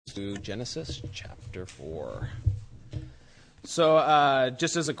To Genesis chapter 4. So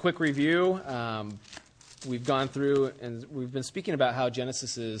just as a quick review, we've gone through and we've been speaking about how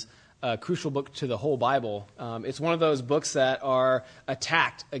Genesis is a crucial book to the whole Bible. It's one of those books that are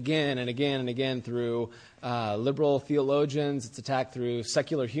attacked again and again and again through liberal theologians. It's attacked through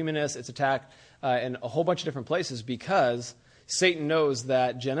secular humanists. It's attacked in a whole bunch of different places because Satan knows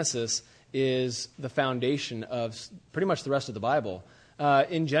that Genesis is the foundation of pretty much the rest of the Bible.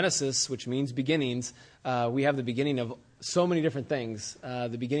 In Genesis, which means beginnings, we have the beginning of so many different things.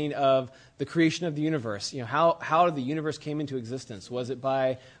 The beginning of the creation of the universe. You know, how the universe came into existence. Was it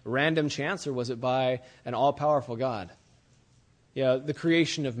by random chance or was it by an all-powerful God? You know, the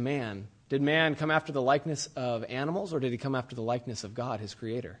creation of man. Did man come after the likeness of animals or did he come after the likeness of God, his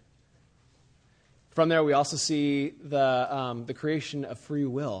creator? From there, we also see the creation of free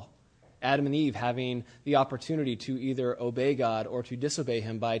will. Adam and Eve having the opportunity to either obey God or to disobey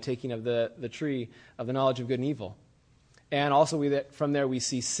him by taking of the tree of the knowledge of good and evil. And also from there we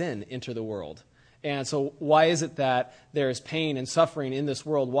see sin enter the world. And so why is it that there is pain and suffering in this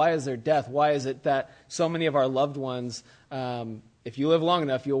world? Why is there death? Why is it that so many of our loved ones, if you live long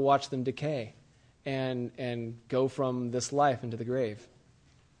enough, you'll watch them decay and go from this life into the grave?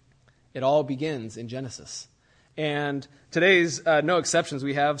 It all begins in Genesis. And today's no exceptions.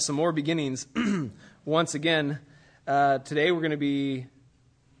 We have some more beginnings. Once again, today we're going to be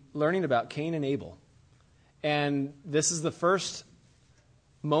learning about Cain and Abel. And this is the first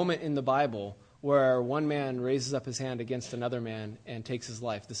moment in the Bible where one man raises up his hand against another man and takes his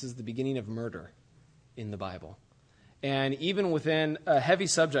life. This is the beginning of murder in the Bible. And even within a heavy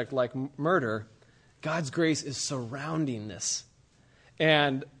subject like murder, God's grace is surrounding this.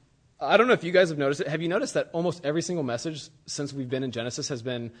 And I don't know if you guys have noticed it. Have you noticed that almost every single message since we've been in Genesis has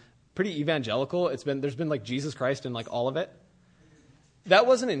been pretty evangelical? There's been like Jesus Christ in like all of it. That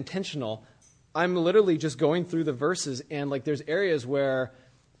wasn't intentional. I'm literally just going through the verses and like there's areas where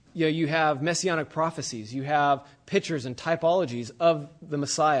you have messianic prophecies, you have pictures and typologies of the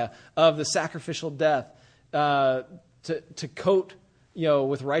Messiah, of the sacrificial death to coat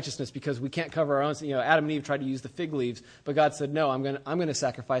with righteousness because we can't cover our own. Adam and Eve tried to use the fig leaves, but God said, no, I'm going to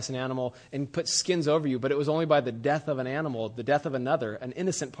sacrifice an animal and put skins over you. But it was only by the death of an animal, the death of another, an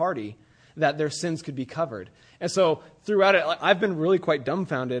innocent party, that their sins could be covered. And so throughout it, I've been really quite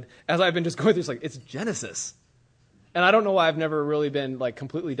dumbfounded as I've been just going through. It's Genesis. And I don't know why I've never really been like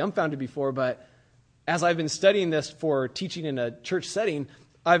completely dumbfounded before, but as I've been studying this for teaching in a church setting,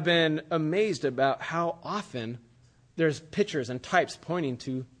 I've been amazed about how often there's pictures and types pointing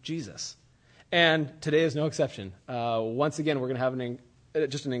to Jesus. And today is no exception. Once again, we're going to have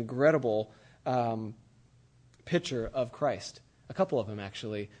just an incredible picture of Christ. A couple of them,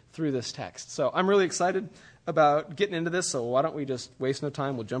 actually, through this text. So I'm really excited about getting into this, so why don't we just waste no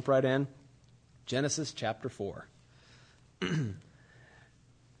time? We'll jump right in. Genesis chapter 4.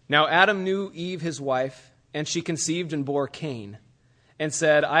 Now Adam knew Eve, his wife, and she conceived and bore Cain, and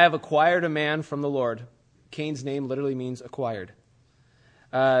said, I have acquired a man from the Lord. Cain's name literally means acquired.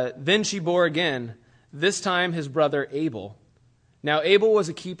 Then she bore again, this time his brother Abel. Now Abel was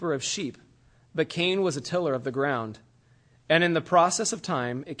a keeper of sheep, but Cain was a tiller of the ground. And in the process of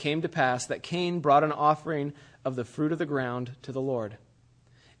time it came to pass that Cain brought an offering of the fruit of the ground to the Lord.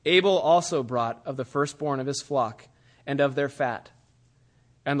 Abel also brought of the firstborn of his flock and of their fat.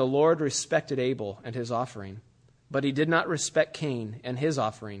 And the Lord respected Abel and his offering, but he did not respect Cain and his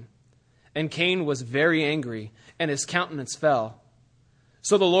offering. And Cain was very angry, and his countenance fell.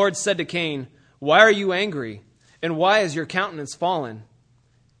 So the Lord said to Cain, why are you angry, and why is your countenance fallen?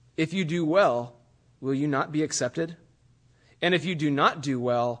 If you do well, will you not be accepted? And if you do not do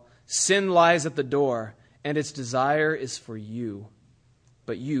well, sin lies at the door, and its desire is for you,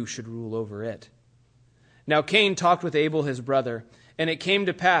 but you should rule over it. Now Cain talked with Abel his brother, and it came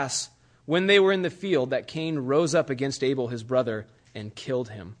to pass, when they were in the field, that Cain rose up against Abel his brother and killed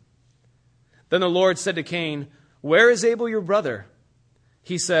him. Then the Lord said to Cain, where is Abel your brother?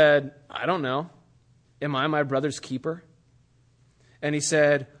 He said, I don't know. Am I my brother's keeper? And he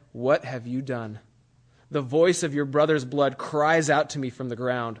said, what have you done? The voice of your brother's blood cries out to me from the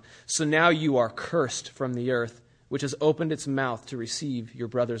ground. So now you are cursed from the earth, which has opened its mouth to receive your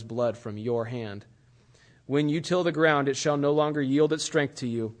brother's blood from your hand. When you till the ground, it shall no longer yield its strength to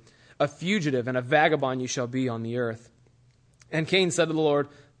you. A fugitive and a vagabond you shall be on the earth. And Cain said to the Lord,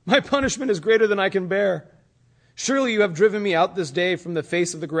 my punishment is greater than I can bear. Surely you have driven me out this day from the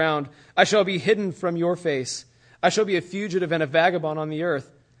face of the ground. I shall be hidden from your face. I shall be a fugitive and a vagabond on the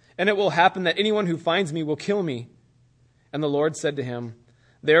earth. And it will happen that anyone who finds me will kill me. And the Lord said to him,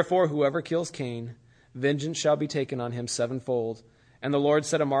 therefore whoever kills Cain, vengeance shall be taken on him sevenfold. And the Lord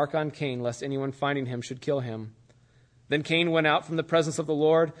set a mark on Cain, lest anyone finding him should kill him. Then Cain went out from the presence of the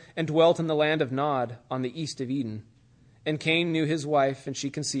Lord and dwelt in the land of Nod on the east of Eden. And Cain knew his wife, and she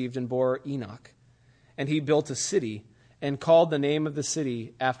conceived and bore Enoch. And he built a city and called the name of the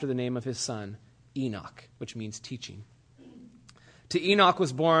city after the name of his son, Enoch, which means teaching. To Enoch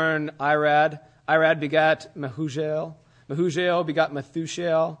was born Irad. Irad begat Mehujael. Mehujael begot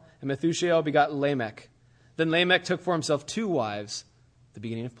Methushael. And Methushael begot Lamech. Then Lamech took for himself 2 wives, the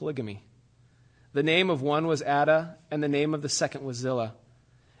beginning of polygamy. The name of one was Ada, and the name of the second was Zillah.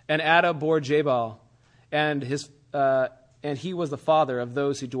 And Ada bore Jabal, and he was the father of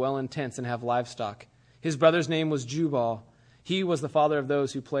those who dwell in tents and have livestock. His brother's name was Jubal. He was the father of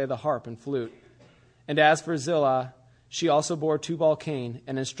those who play the harp and flute. And as for Zillah, she also bore Tubal-Cain,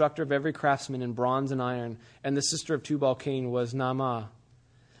 an instructor of every craftsman in bronze and iron, and the sister of Tubal-Cain was Naamah.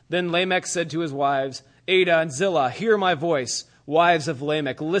 Then Lamech said to his wives, Ada and Zillah, hear my voice. Wives of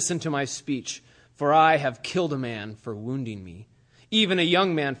Lamech, listen to my speech. For I have killed a man for wounding me, even a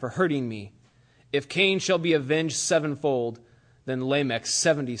young man for hurting me. If Cain shall be avenged 7-fold, then Lamech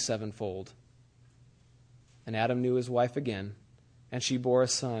 77-fold. And Adam knew his wife again, and she bore a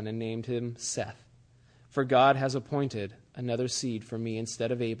son and named him Seth. For God has appointed another seed for me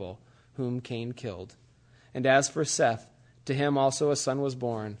instead of Abel, whom Cain killed. And as for Seth, to him also a son was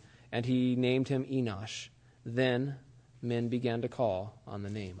born, and he named him Enosh. Then men began to call on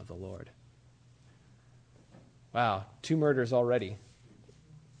the name of the Lord. Wow, 2 murders already.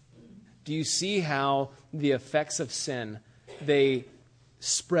 Do you see how the effects of sin, they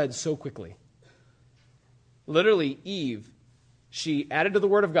spread so quickly? Literally, Eve, she added to the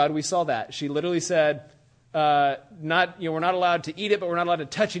word of God. We saw that. She literally said, we're not allowed to eat it, but we're not allowed to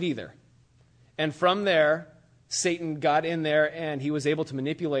touch it either. And from there, Satan got in there and he was able to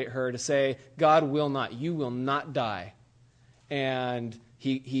manipulate her to say, God will not, you will not die. And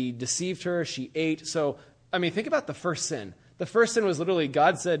he deceived her. She ate. So, think about the first sin. The first sin was literally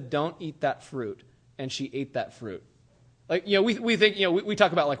God said, don't eat that fruit. And she ate that fruit. We think, we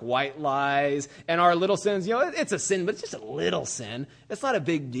talk about like white lies and our little sins. It's a sin, but it's just a little sin. It's not a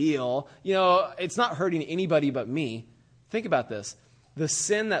big deal. It's not hurting anybody but me. Think about this. The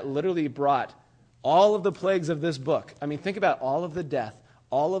sin that literally brought all of the plagues of this book. Think about all of the death,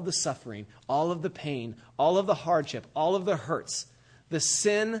 all of the suffering, all of the pain, all of the hardship, all of the hurts. The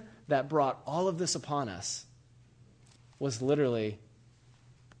sin that brought all of this upon us was literally,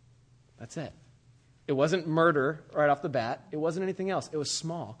 that's it. It wasn't murder right off the bat. It wasn't anything else. It was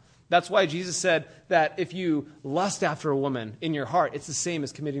small. That's why Jesus said that if you lust after a woman in your heart, it's the same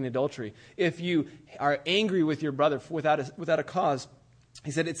as committing adultery. If you are angry with your brother without a cause,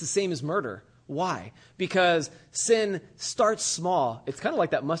 he said it's the same as murder. Why? Because sin starts small. It's kind of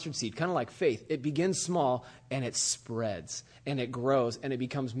like that mustard seed, kind of like faith. It begins small and it spreads and it grows and it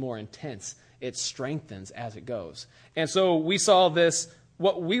becomes more intense. It strengthens as it goes. And so we saw this,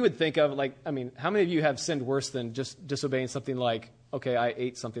 what we would think of how many of you have sinned worse than just disobeying something like, okay, I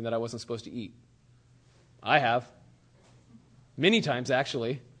ate something that I wasn't supposed to eat? I have. Many times,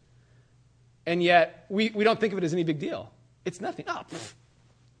 actually. And yet, we don't think of it as any big deal. It's nothing.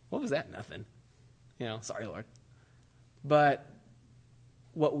 What was that? Nothing. Sorry, Lord. But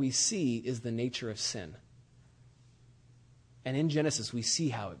what we see is the nature of sin. And in Genesis, we see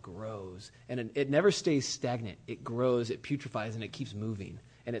how it grows. And it never stays stagnant. It grows, it putrefies, and it keeps moving.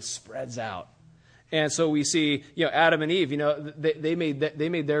 And it spreads out. And so we see, Adam and Eve, they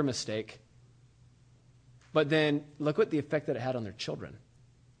made their mistake. But then look what the effect that it had on their children.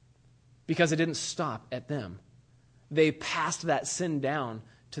 Because it didn't stop at them. They passed that sin down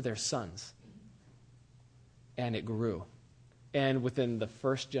to their sons. And it grew. And within the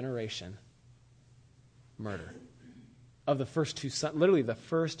first generation, murder. Of the first 2 sons, literally the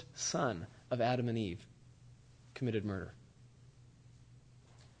first son of Adam and Eve committed murder.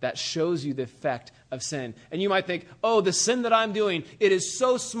 That shows you the effect of sin. And you might think, the sin that I'm doing, it is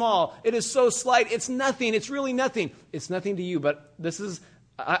so small, it is so slight, it's nothing, it's really nothing. It's nothing to you, but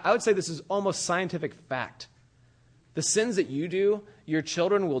I would say this is almost scientific fact. The sins that you do, your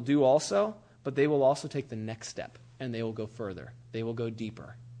children will do also, but they will also take the next step, and they will go further. They will go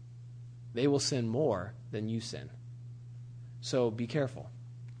deeper. They will sin more than you sin. So be careful.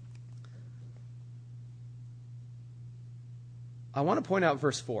 I want to point out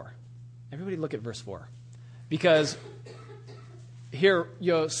verse 4. Everybody look at verse 4. Because here,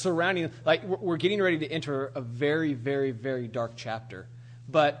 surrounding, we're getting ready to enter a very, very, very dark chapter.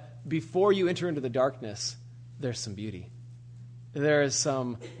 But before you enter into the darkness, there's some beauty. There is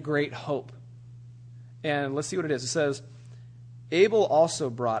some great hope. And let's see what it is. It says, Abel also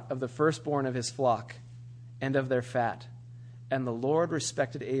brought of the firstborn of his flock and of their fat, and the Lord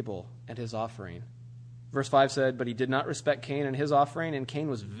respected Abel and his offering. Verse 5 said, but he did not respect Cain and his offering, and Cain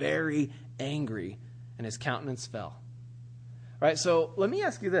was very angry, and his countenance fell. Right, so let me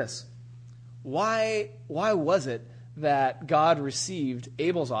ask you this. Why was it that God received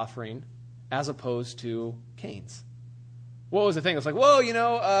Abel's offering as opposed to Cain's? What was the thing? It was like, well,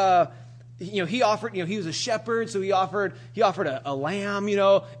 he offered, he was a shepherd, so he offered a lamb,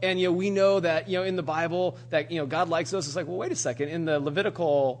 and, we know that, in the Bible that, God likes those. It's like, well, wait a second. In the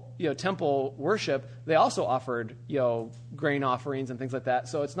Levitical, temple worship, they also offered, grain offerings and things like that.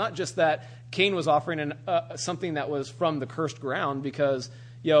 So it's not just that Cain was offering something that was from the cursed ground because,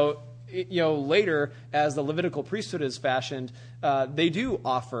 later, as the Levitical priesthood is fashioned, they do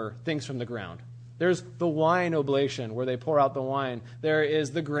offer things from the ground. There's the wine oblation where they pour out the wine. There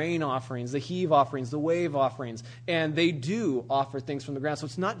is the grain offerings, the heave offerings, the wave offerings. And they do offer things from the ground. So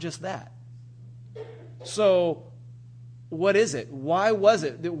it's not just that. So what is it? Why was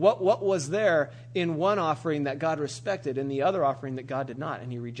it? What was there in one offering that God respected and the other offering that God did not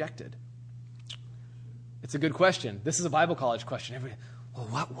and he rejected? It's a good question. This is a Bible college question. Everybody, well,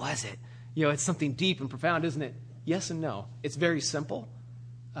 what was it? It's something deep and profound, isn't it? Yes and no. It's very simple.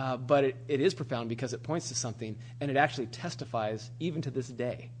 But it is profound because it points to something, and it actually testifies even to this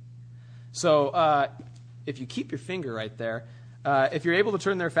day. So if you keep your finger right there, if you're able to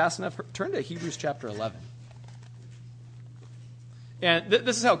turn there fast enough, turn to Hebrews chapter 11. And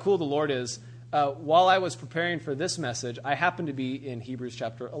this is how cool the Lord is. While I was preparing for this message, I happened to be in Hebrews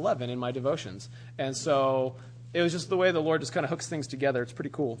chapter 11 in my devotions. And so it was just the way the Lord just kind of hooks things together. It's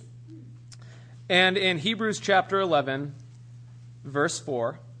pretty cool. And in Hebrews chapter 11... verse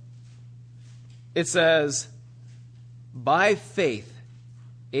 4, it says, by faith,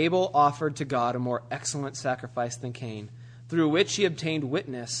 Abel offered to God a more excellent sacrifice than Cain, through which he obtained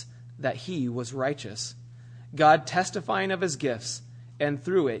witness that he was righteous, God testifying of his gifts, and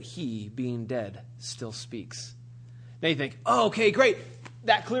through it he, being dead, still speaks. Now you think, oh, okay, great.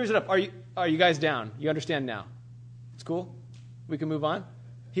 That clears it up. Are you guys down? You understand now? It's cool? We can move on?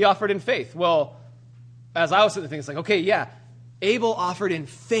 He offered in faith. Well, as I was sitting there thinking, it's like, okay, yeah, Abel offered in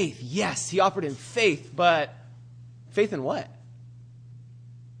faith. Yes, he offered in faith, but faith in what?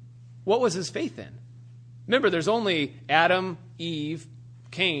 What was his faith in? Remember, there's only Adam, Eve,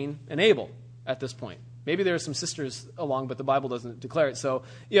 Cain, and Abel at this point. Maybe there are some sisters along, but the Bible doesn't declare it. So,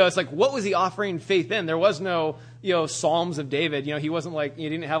 it's like, what was he offering faith in? There was no, Psalms of David. He wasn't like, he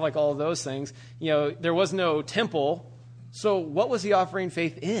didn't have like all of those things. There was no temple. So what was he offering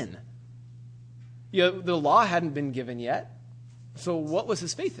faith in? The law hadn't been given yet. So what was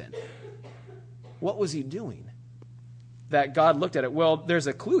his faith in? What was he doing that God looked at it? Well, there's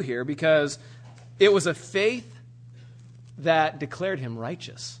a clue here because it was a faith that declared him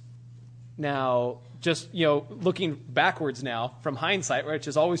righteous. Now, just, looking backwards now from hindsight, which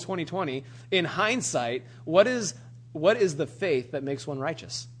is always 20/20, in hindsight, what is the faith that makes one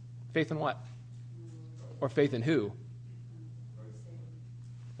righteous? Faith in what? Or faith in who?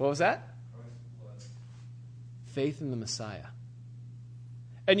 What was that? Faith in the Messiah.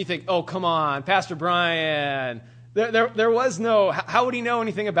 And you think, oh, come on, Pastor Brian, there was no, how would he know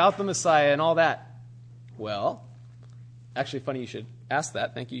anything about the Messiah and all that? Well, actually, funny you should ask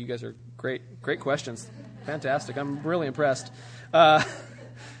that. Thank you. You guys are great questions. Fantastic. I'm really impressed. Do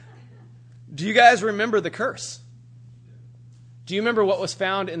you guys remember the curse? Do you remember what was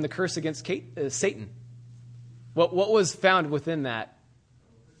found in the curse against Satan? What was found within that?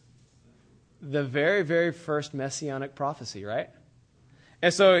 The very, very first messianic prophecy, right?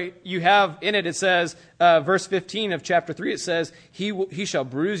 And so you have in it, it says, verse 15 of chapter 3, it says, he shall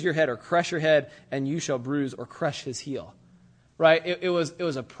bruise your head or crush your head, and you shall bruise or crush his heel. Right? It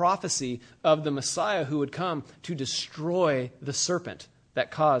was a prophecy of the Messiah who would come to destroy the serpent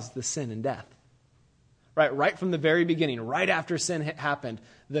that caused the sin and death. Right from the very beginning, right after sin happened,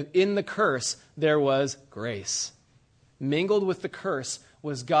 in the curse, there was grace. Mingled with the curse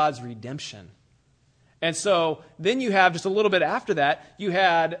was God's redemption. And so then you have just a little bit after that, you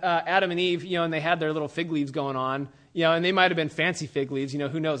had Adam and Eve, and they had their little fig leaves going on, and they might have been fancy fig leaves,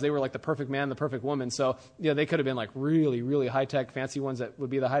 who knows? They were like the perfect man, the perfect woman. So, they could have been like really, really high-tech, fancy ones that would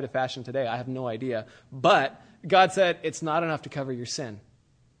be the height of fashion today. I have no idea. But God said, it's not enough to cover your sin.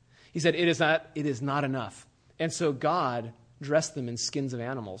 He said, it is not enough. And so God dressed them in skins of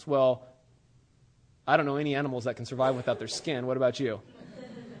animals. Well, I don't know any animals that can survive without their skin. What about you?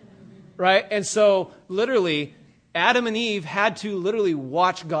 Right? And so, literally, Adam and Eve had to literally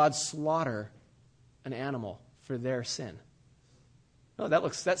watch God slaughter an animal for their sin. No,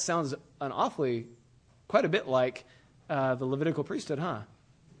 that sounds quite a bit like the Levitical priesthood, huh?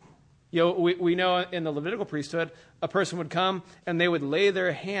 We know in the Levitical priesthood, a person would come and they would lay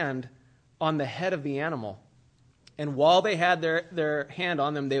their hand on the head of the animal. And while they had their hand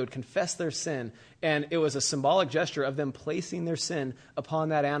on them, they would confess their sin. And it was a symbolic gesture of them placing their sin upon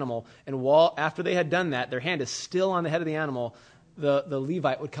that animal. And after they had done that, their hand is still on the head of the animal, the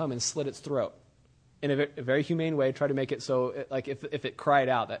Levite would come and slit its throat. In a very humane way, try to make it so, if it cried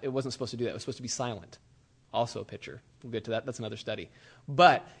out, that it wasn't supposed to do that. It was supposed to be silent. Also a picture. We'll get to that. That's another study.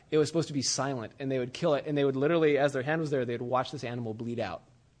 But it was supposed to be silent, and they would kill it. And they would literally, as their hand was there, they would watch this animal bleed out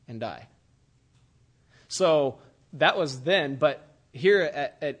and die. So that was then, but here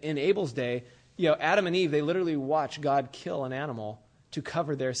in Abel's day, Adam and Eve, they literally watched God kill an animal to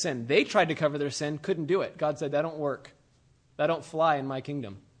cover their sin. They tried to cover their sin, couldn't do it. God said, that don't work. That don't fly in my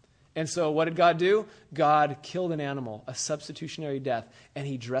kingdom. And so what did God do? God killed an animal, a substitutionary death, and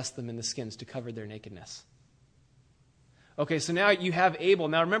he dressed them in the skins to cover their nakedness. Okay, so now you have Abel.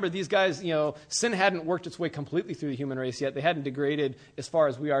 Now remember, these guys, sin hadn't worked its way completely through the human race yet. They hadn't degraded as far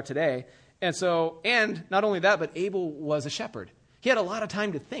as we are today. And not only that, but Abel was a shepherd. He had a lot of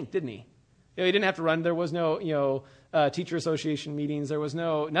time to think, didn't he? He didn't have to run. There was no, teacher association meetings. There was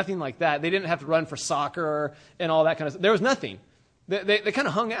nothing like that. They didn't have to run for soccer and all that kind of stuff. There was nothing. They kind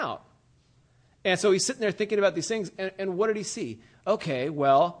of hung out. And so he's sitting there thinking about these things. And what did he see? Okay,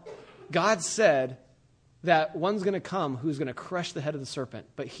 well, God said that one's going to come who's going to crush the head of the serpent,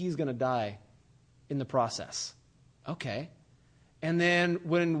 but he's going to die in the process. Okay. And then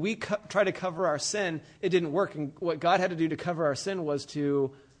when we try to cover our sin, it didn't work. And what God had to do to cover our sin was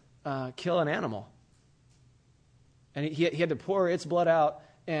to kill an animal. And he had to pour its blood out,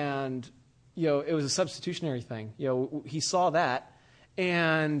 and it was a substitutionary thing. He saw that,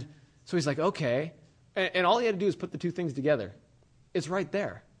 and so he's like, okay. And all he had to do is put the two things together. It's right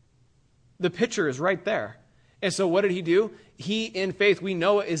there. The picture is right there. And so what did he do? He, in faith, we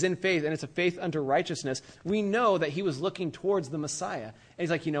know it is in faith, and it's a faith unto righteousness. We know that he was looking towards the Messiah. And he's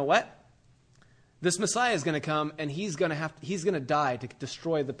like, you know what? This Messiah is going to come, and he's going to die to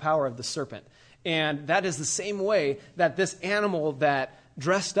destroy the power of the serpent. And that is the same way that this animal that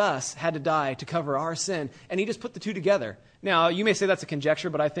dressed us had to die to cover our sin. And he just put the two together. Now, you may say that's a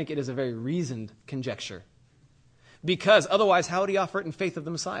conjecture, but I think it is a very reasoned conjecture. Because otherwise, how would he offer it in faith of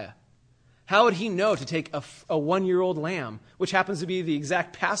the Messiah? How would he know to take a 1-year-old lamb, which happens to be the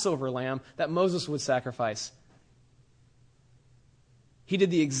exact Passover lamb that Moses would sacrifice? He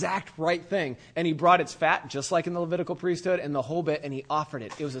did the exact right thing, and he brought its fat, just like in the Levitical priesthood, and the whole bit, and he offered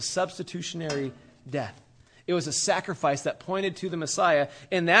it. It was a substitutionary death. It was a sacrifice that pointed to the Messiah,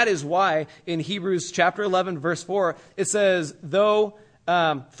 and that is why in Hebrews chapter 11, verse 4, it says, though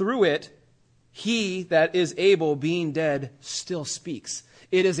through it, he that is able, being dead, still speaks.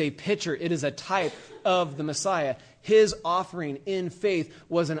 It is a picture. It is a type of the Messiah. His offering in faith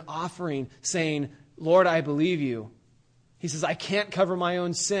was an offering saying, Lord, I believe you. He says, I can't cover my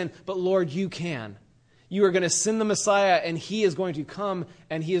own sin, but Lord, you can. You are going to send the Messiah, and he is going to come,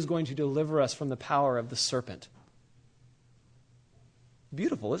 and he is going to deliver us from the power of the serpent.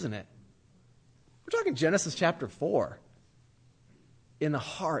 Beautiful, isn't it? We're talking Genesis chapter 4. In the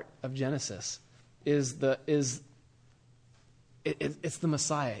heart of Genesis it's the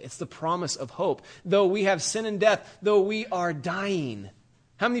Messiah. It's the promise of hope. Though we have sin and death, though we are dying.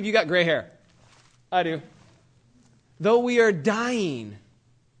 How many of you got gray hair? I do. Though we are dying,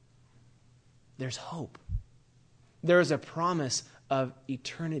 there's hope. There is a promise of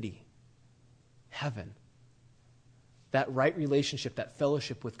eternity, heaven. That right relationship, that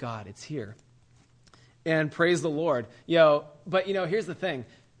fellowship with God, it's here. And praise the Lord. But here's the thing.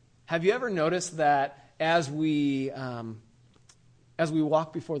 Have you ever noticed that as we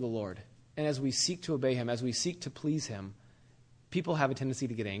walk before the Lord, and as we seek to obey him, as we seek to please him, people have a tendency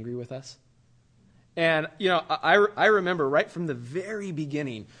to get angry with us? And, I remember right from the very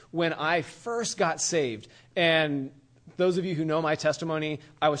beginning when I first got saved, and those of you who know my testimony,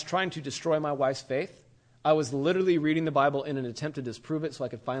 I was trying to destroy my wife's faith. I was literally reading the Bible in an attempt to disprove it so I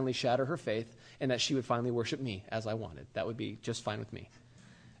could finally shatter her faith and that she would finally worship me as I wanted. That would be just fine with me.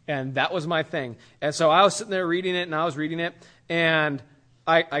 And that was my thing. And so I was sitting there reading it, and I was reading it, and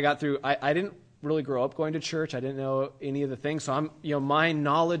I got through. I didn't really grow up going to church. I didn't know any of the things. So my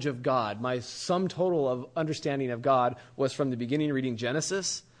knowledge of God, my sum total of understanding of God was from the beginning reading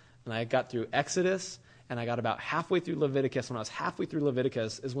Genesis, and I got through Exodus, and I got about halfway through Leviticus. When I was halfway through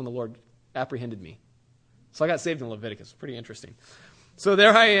Leviticus is when the Lord apprehended me. So I got saved in Leviticus. Pretty interesting. So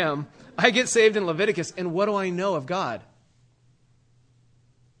there I am. I get saved in Leviticus, and what do I know of God?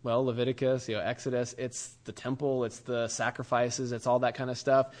 Well, Leviticus, Exodus, it's the temple, it's the sacrifices, it's all that kind of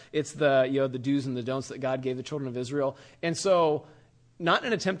stuff. It's the do's and the don'ts that God gave the children of Israel. And so not in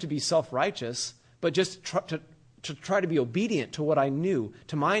an attempt to be self-righteous, but just to try to be obedient to what I knew,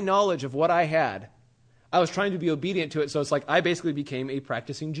 to my knowledge of what I had. I was trying to be obedient to it, so it's like I basically became a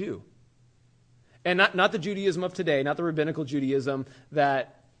practicing Jew. And not the Judaism of today, not the rabbinical Judaism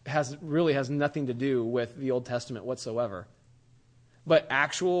that really has nothing to do with the Old Testament whatsoever, but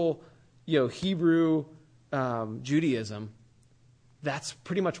actual, Hebrew Judaism. That's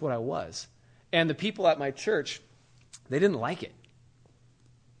pretty much what I was. And the people at my church, they didn't like it.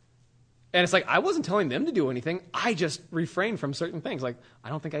 And it's like, I wasn't telling them to do anything. I just refrained from certain things. Like, I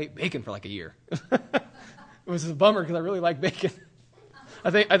don't think I ate bacon for like a year. It was a bummer because I really like bacon.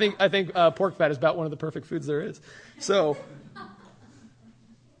 I think pork fat is about one of the perfect foods there is. So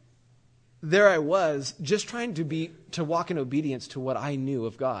there I was, just trying to walk in obedience to what I knew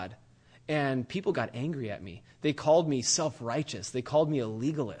of God. And people got angry at me. They called me self-righteous. They called me a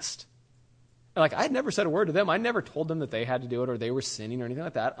legalist. And like, I had never said a word to them. I never told them that they had to do it or they were sinning or anything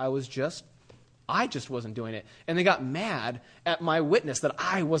like that. I just wasn't doing it. And they got mad at my witness that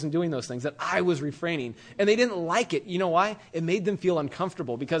I wasn't doing those things, that I was refraining. And they didn't like it. You know why? It made them feel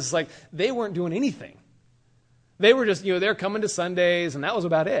uncomfortable because it's like they weren't doing anything. They were just, they're coming to Sundays and that was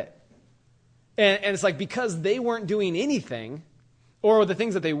about it. And it's like because they weren't doing anything, or the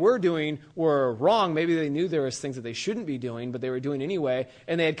things that they were doing were wrong. Maybe they knew there was things that they shouldn't be doing, but they were doing anyway,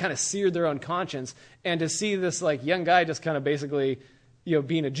 and they had kind of seared their own conscience. And to see this like young guy just kind of basically,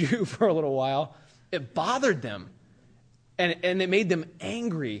 being a Jew for a little while, it bothered them. And it made them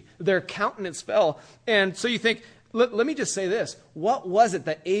angry. Their countenance fell. And so you think, let me just say this. What was it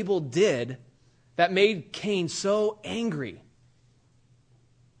that Abel did that made Cain so angry?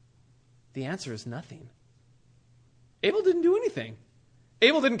 The answer is nothing. Abel didn't do anything.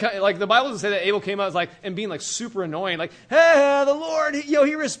 Abel didn't, like, the Bible doesn't say that Abel came out and being like super annoying, like, hey, the Lord,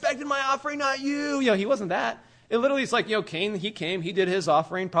 he respected my offering, not you. He wasn't that. It literally is like, Cain, he came, he did his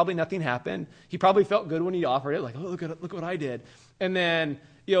offering, probably nothing happened. He probably felt good when he offered it, like, oh, look what I did. And then,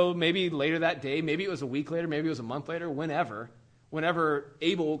 maybe later that day, maybe it was a week later, maybe it was a month later, whenever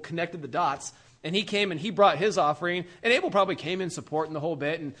Abel connected the dots, and he came and he brought his offering, and Abel probably came in support in the whole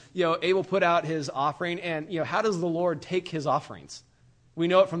bit, and, Abel put out his offering, and, how does the Lord take his offerings? We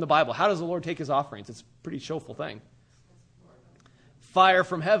know it from the Bible. How does the Lord take his offerings? It's a pretty showful thing. Fire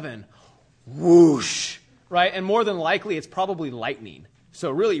from heaven. Whoosh. Right? And more than likely, it's probably lightning. So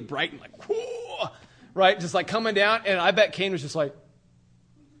really bright and like, whoo, right? Just like coming down. And I bet Cain was just like,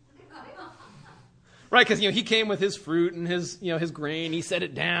 right? Because, he came with his fruit and his grain. He set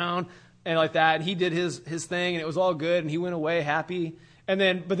it down and like that. And he did his thing and it was all good. And he went away happy. But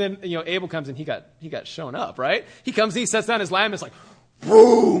then, Abel comes and he got shown up, right? He comes, he sets down his lamb. It's like,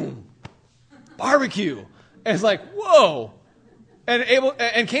 boom, barbecue. And it's like, whoa.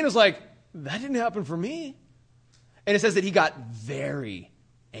 And Cain was like, that didn't happen for me. And it says that he got very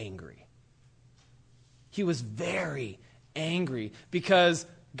angry. He was very angry because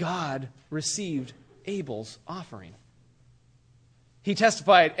God received Abel's offering. He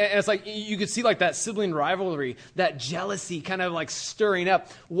testified, and it's like you could see like that sibling rivalry, that jealousy kind of like stirring up.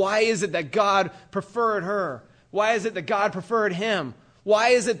 Why is it that God preferred her? Why is it that God preferred him? Why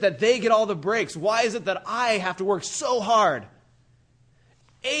is it that they get all the breaks? Why is it that I have to work so hard?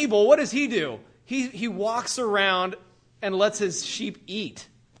 Abel, what does he do? He walks around and lets his sheep eat.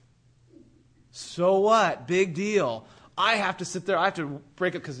 So what? Big deal. I have to sit there. I have to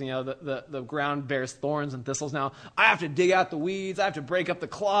break up because, the ground bears thorns and thistles now. I have to dig out the weeds. I have to break up the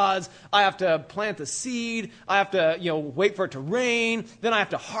clods. I have to plant the seed. I have to, wait for it to rain. Then I have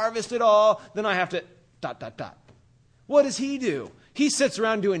to harvest it all. Then I have to ... What does he do? He sits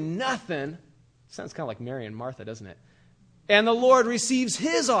around doing nothing. Sounds kind of like Mary and Martha, doesn't it? And the Lord receives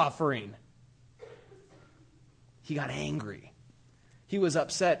his offering. He got angry. He was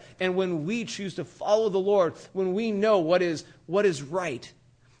upset. And when we choose to follow the Lord, when we know what is right,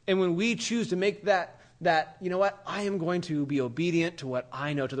 and when we choose to make that I am going to be obedient to what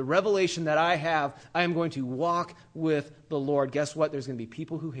I know, to the revelation that I have, I am going to walk with the Lord. Guess what? There's going to be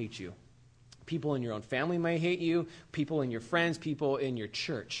people who hate you. People in your own family may hate you. People in your friends, people in your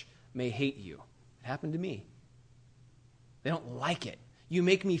church may hate you. It happened to me. They don't like it. You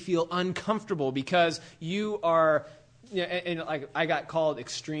make me feel uncomfortable because you are, and like I got called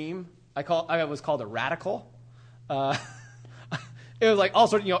extreme. I was called a radical. It was like all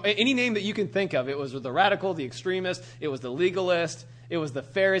sorts, any name that you can think of. It was the radical, the extremist. It was the legalist. It was the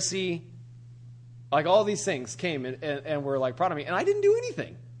Pharisee. Like all these things came and were like proud of me, and I didn't do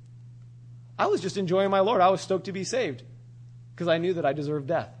anything. I was just enjoying my Lord. I was stoked to be saved because I knew that I deserved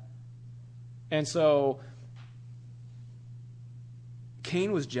death. And so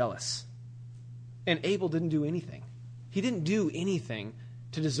Cain was jealous, and Abel didn't do anything. He didn't do anything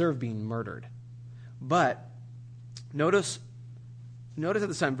to deserve being murdered. But notice at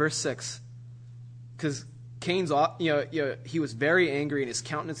this time, verse 6, because Cain's, he was very angry and his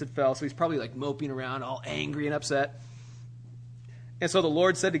countenance had fell, so he's probably like moping around, all angry and upset. And so the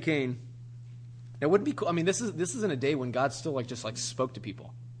Lord said to Cain, it wouldn't be cool. I mean, this isn't a day when God still just spoke to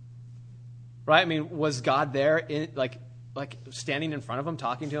people, right? I mean, was God there in like standing in front of him,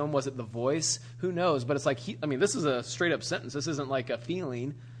 talking to him? Was it the voice? Who knows? But it's like this is a straight up sentence. This isn't like a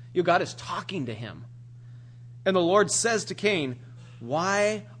feeling. God is talking to him, and the Lord says to Cain,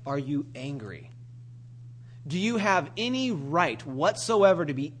 "Why are you angry? Do you have any right whatsoever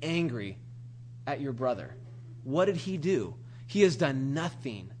to be angry at your brother? What did he do? He has done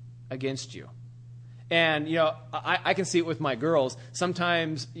nothing against you." And, I can see it with my girls.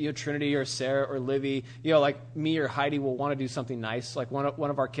 Sometimes, Trinity or Sarah or Livy, like me or Heidi will want to do something nice. Like one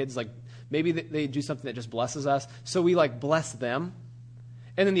of our kids, like maybe they do something that just blesses us. So we bless them.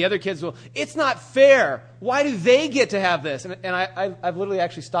 And then the other kids will, it's not fair. Why do they get to have this? And I've literally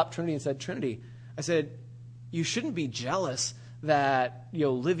actually stopped Trinity and said, Trinity, I said, you shouldn't be jealous that,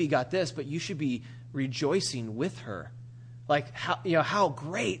 Livy got this, but you should be rejoicing with her. Like, how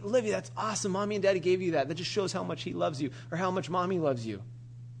great, Livy, that's awesome. Mommy and Daddy gave you that. That just shows how much he loves you or how much Mommy loves you.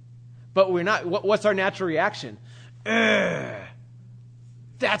 But we're not, what's our natural reaction? That's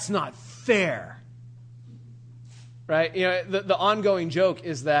not fair. Right? The ongoing joke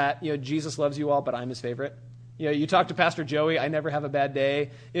is that, Jesus loves you all, but I'm his favorite. You talk to Pastor Joey, I never have a bad day.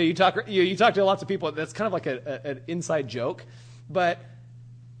 You talk to lots of people, that's kind of like an inside joke. But,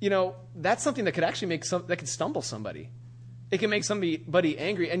 that's something that could actually that could stumble somebody. It can make somebody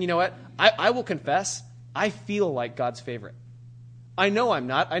angry. And you know what? I will confess, I feel like God's favorite. I know I'm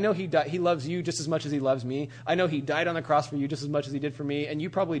not. I know he loves you just as much as he loves me. I know he died on the cross for you just as much as he did for me. And you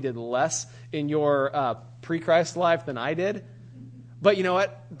probably did less in your pre-Christ life than I did. But you know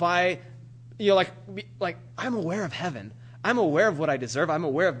what? I'm aware of heaven. I'm aware of what I deserve. I'm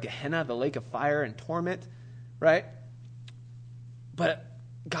aware of Gehenna, the lake of fire and torment, right? But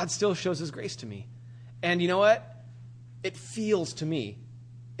God still shows his grace to me. And you know what? It feels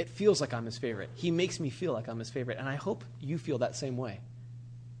like I'm his favorite. He makes me feel like I'm his favorite. And I hope you feel that same way.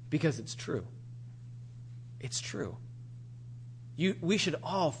 Because it's true. It's true. We should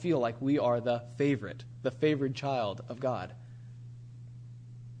all feel like we are the favored child of God.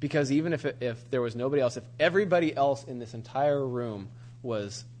 Because even if there was nobody else, if everybody else in this entire room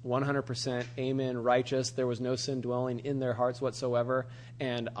was 100% amen, righteous, there was no sin dwelling in their hearts whatsoever,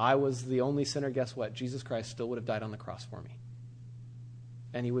 and I was the only sinner, guess what? Jesus Christ still would have died on the cross for me.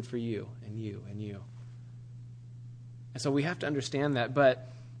 And he would for you, and you, and you. And so we have to understand that.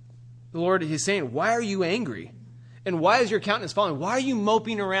 But the Lord is saying, why are you angry? And why is your countenance falling? Why are you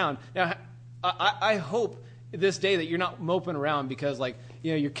moping around? Now, I hope this day that you're not moping around because,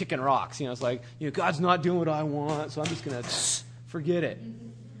 you're kicking rocks. It's like, God's not doing what I want, so I'm just going to forget it.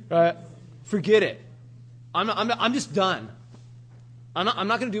 Right? Forget it. I'm just done. I'm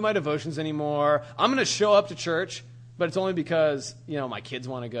not going to do my devotions anymore. I'm going to show up to church, but it's only because, my kids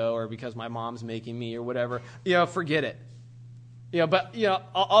want to go or because my mom's making me or whatever. Forget it. But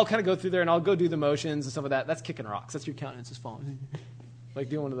I'll kind of go through there and I'll go do the motions and stuff like that. That's kicking rocks. That's your countenance is falling. Like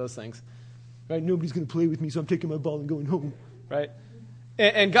doing one of those things. Right? Nobody's going to play with me, so I'm taking my ball and going home. Right?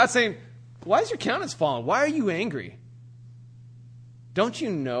 And God's saying, why is your countenance falling? Why are you angry? Don't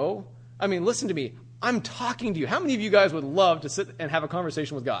you know? I mean, listen to me. I'm talking to you. How many of you guys would love to sit and have a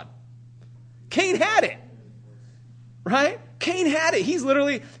conversation with God? Cain had it. Right? Cain had it.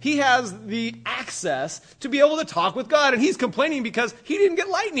 He has the access to be able to talk with God, and he's complaining because he didn't get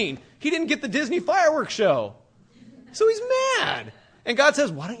lightning. He didn't get the Disney fireworks show. So he's mad. And God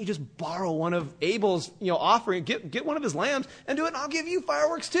says, why don't you just borrow one of Abel's, offering, get one of his lambs and do it, and I'll give you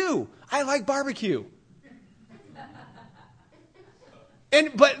fireworks too. I like barbecue.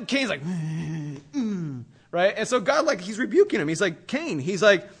 But Cain's like, right? And so God, he's rebuking him. He's like, Cain,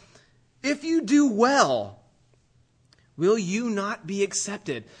 if you do well, will you not be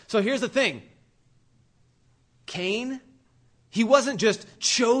accepted? So here's the thing. Cain, he wasn't just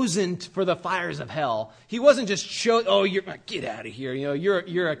chosen for the fires of hell. He wasn't just get out of here.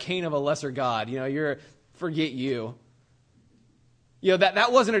 You're a Cain of a lesser God. Forget you.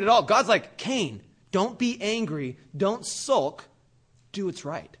 That wasn't it at all. God's like, Cain, don't be angry. Don't sulk. Do what's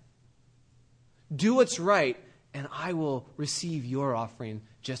right. Do what's right, and I will receive your offering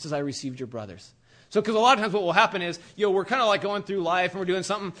just as I received your brother's. So, because a lot of times what will happen is, we're kind of going through life and we're doing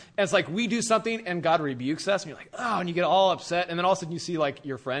something, and it's like we do something and God rebukes us, and you're like, oh, and you get all upset, and then all of a sudden you see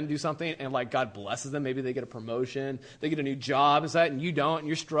your friend do something, and God blesses them. Maybe they get a promotion, they get a new job, and you don't, and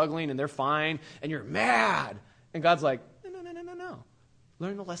you're struggling, and they're fine, and you're mad. And God's like, no.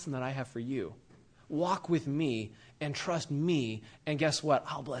 Learn the lesson that I have for you. Walk with me and trust me, and guess what?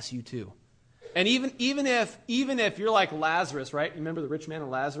 I'll bless you too. And even if you're like Lazarus, right? You remember the rich man and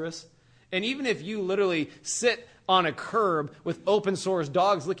Lazarus? And even if you literally sit on a curb with open sores,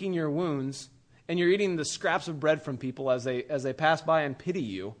 dogs licking your wounds, and you're eating the scraps of bread from people as they pass by and pity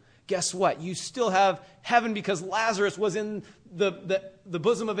you, guess what? You still have heaven because Lazarus was in the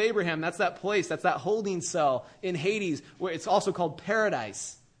bosom of Abraham. That's that place. That's that holding cell in Hades, where it's also called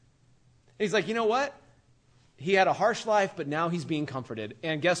paradise. And he's like, you know what? He had a harsh life, but now he's being comforted.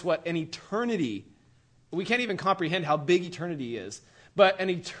 And guess what? An eternity. We can't even comprehend how big eternity is. But an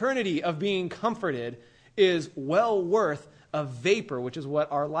eternity of being comforted is well worth a vapor, which is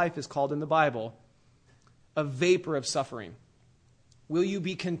what our life is called in the Bible, a vapor of suffering. Will you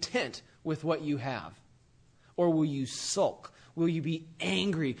be content with what you have? Or will you sulk? Will you be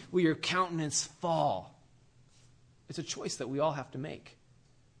angry? Will your countenance fall? It's a choice that we all have to make.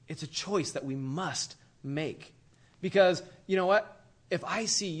 It's a choice that we must make. Because, you know what? If I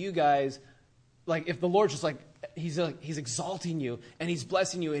see you guys, like if the Lord's just like, he's exalting you and he's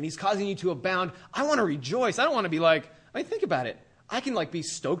blessing you and he's causing you to abound, I want to rejoice. I don't want to be like, I mean, think about it. I can like be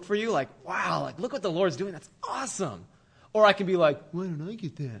stoked for you, like, wow, like look what the Lord's doing. That's awesome. Or I can be like, why don't I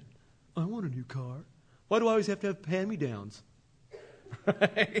get that? I want a new car. Why do I always have to have hand-me-downs?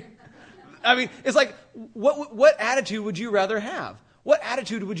 Right? I mean, it's like, what attitude would you rather have? What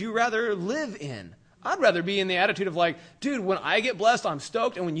attitude would you rather live in? I'd rather be in the attitude of like, dude, when I get blessed, I'm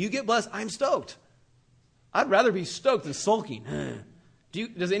stoked. And when you get blessed, I'm stoked. I'd rather be stoked than sulking.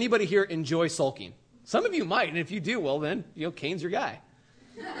 Does anybody here enjoy sulking? Some of you might. And if you do, well then, Cain's your guy.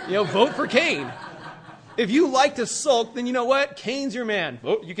 Vote for Cain. If you like to sulk, then you know what? Cain's your man.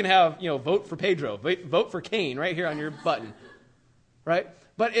 You can have, vote for Pedro. Vote for Cain right here on your button. Right?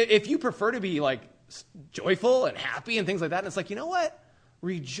 But if you prefer to be like joyful and happy and things like that, and it's like, you know what?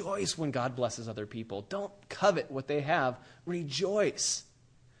 Rejoice when God blesses other people. Don't covet what they have. Rejoice.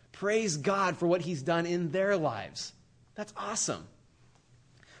 Praise God for what he's done in their lives. That's awesome.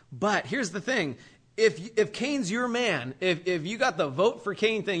 But here's the thing. If Cain's your man, if you got the vote for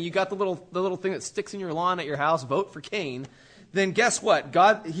Cain thing, you got the little thing that sticks in your lawn at your house, vote for Cain, then guess what?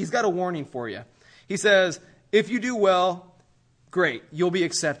 God, he's got a warning for you. He says, if you do well, great, you'll be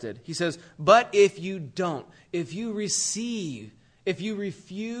accepted. He says, but if you don't, if you refuse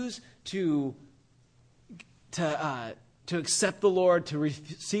to accept the Lord, to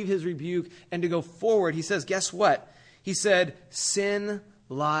receive his rebuke, and to go forward, he says, guess what? He said, sin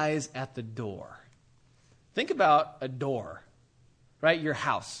lies at the door. Think about a door, right? Your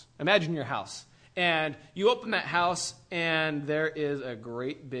house. Imagine your house. And you open that house, and there is a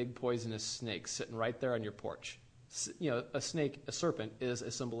great big poisonous snake sitting right there on your porch. A snake, a serpent, is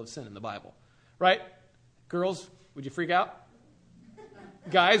a symbol of sin in the Bible, right? Girls, would you freak out?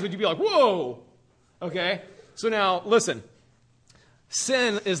 Guys, would you be like, whoa? Okay. So now, listen.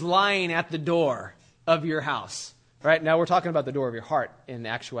 Sin is lying at the door of your house. Right? Now we're talking about the door of your heart in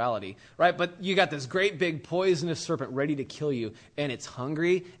actuality, right? But you got this great big poisonous serpent ready to kill you, and it's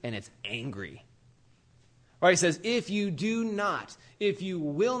hungry and it's angry. Right? He says, if you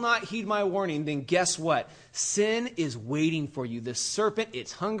will not heed my warning, then guess what? Sin is waiting for you. The serpent,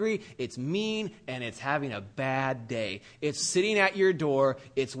 it's hungry, it's mean, and it's having a bad day. It's sitting at your door,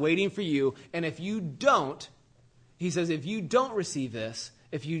 it's waiting for you, and if you don't, he says, if you don't receive this,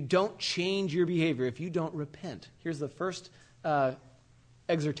 if you don't change your behavior, if you don't repent, here's the first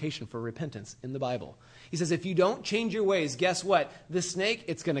exhortation for repentance in the Bible. He says, if you don't change your ways, guess what? The snake,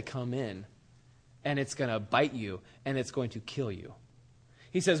 it's going to come in, and it's going to bite you, and it's going to kill you.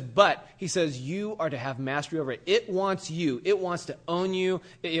 He says, you are to have mastery over it. It wants you. It wants to own you.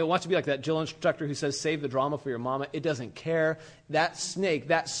 It wants to be like that drill instructor who says, save the drama for your mama. It doesn't care. That snake,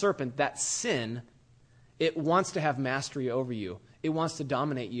 that serpent, that sin, it wants to have mastery over you. It wants to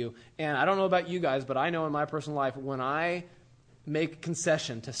dominate you. And I don't know about you guys, but I know in my personal life, when I make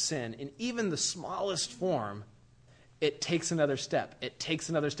concession to sin, in even the smallest form, it takes another step. It takes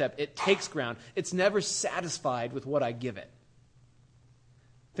another step. It takes ground. It's never satisfied with what I give it.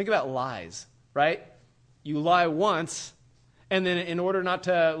 Think about lies, right? You lie once, and then in order not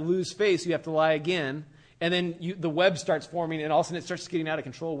to lose face, you have to lie again. And then the web starts forming, and all of a sudden it starts getting out of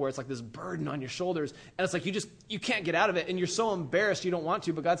control where it's like this burden on your shoulders. And it's like you can't get out of it, and you're so embarrassed you don't want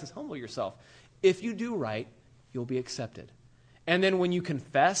to, but God says, humble yourself. If you do right, you'll be accepted. And then when you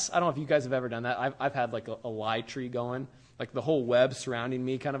confess, I don't know if you guys have ever done that. I've had like a lie tree going, like the whole web surrounding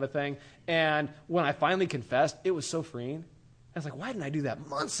me kind of a thing. And when I finally confessed, it was so freeing. I was like, why didn't I do that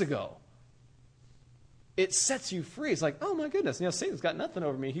months ago? It sets you free. It's like, oh my goodness, Satan's got nothing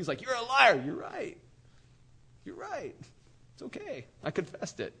over me. He's like, you're a liar. You're right. You're right. It's okay. I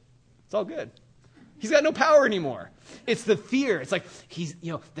confessed it. It's all good. He's got no power anymore. It's the fear. It's like,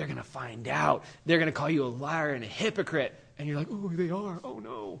 they're going to find out. They're going to call you a liar and a hypocrite. And you're like, oh, they are. Oh,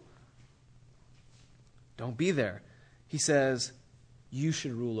 no. Don't be there. He says, you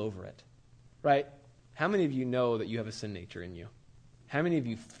should rule over it. Right? How many of you know that you have a sin nature in you? How many of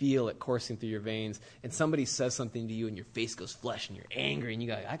you feel it coursing through your veins, and somebody says something to you, and your face goes flush, and you're angry, and you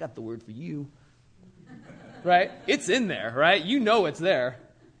go, I got the word for you. Right? It's in there, right? You know it's there.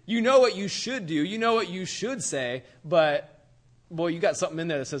 You know what you should do. You know what you should say, but, boy, you got something in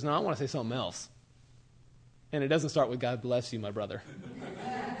there that says, no, I want to say something else. And it doesn't start with God bless you, my brother.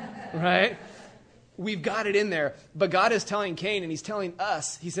 Right? We've got it in there. But God is telling Cain, and he's telling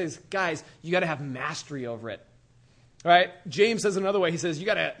us, he says, guys, you got to have mastery over it. Right? James says another way. He says, you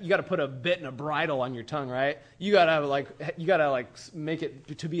got to put a bit and a bridle on your tongue, right? You got to make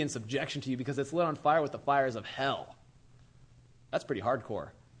it to be in subjection to you because it's lit on fire with the fires of hell. That's pretty hardcore.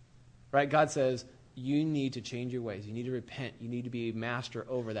 Right? God says, you need to change your ways. You need to repent. You need to be a master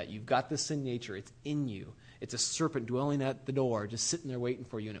over that. You've got this sin nature. It's in you. It's a serpent dwelling at the door, just sitting there waiting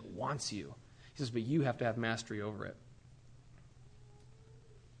for you, and it wants you. He says, but you have to have mastery over it.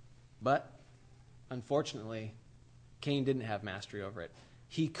 But, unfortunately, Cain didn't have mastery over it.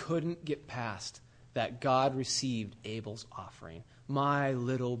 He couldn't get past that God received Abel's offering. My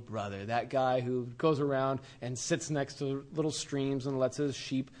little brother, that guy who goes around and sits next to little streams and lets his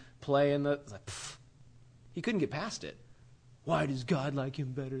sheep play in the... He couldn't get past it. Why does God like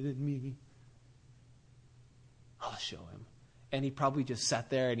him better than me? I'll show him. And he probably just sat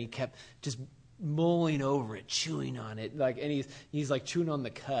there and he kept just mulling over it, chewing on it, and he's like chewing on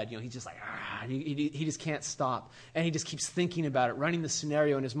the cud. He's just like, he just can't stop, and he just keeps thinking about it, running the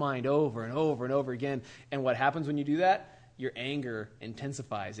scenario in his mind over and over and over again. And what happens when you do that? Your anger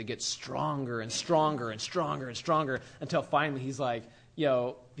intensifies. It gets stronger and stronger and stronger and stronger until finally he's like, he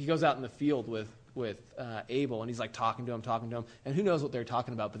goes out in the field with Abel, and he's like talking to him, and who knows what they're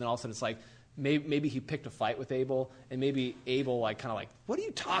talking about? But then all of a sudden it's like, maybe he picked a fight with Abel, and maybe Abel what are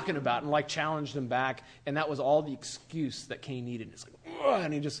you talking about? And challenged him back, and that was all the excuse that Cain needed. And it's like, ugh,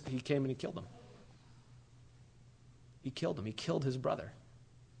 and he came and he killed him. He killed him. He killed his brother.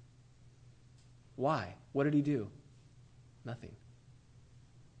 Why? What did he do? Nothing.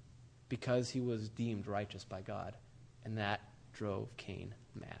 Because he was deemed righteous by God, and that drove Cain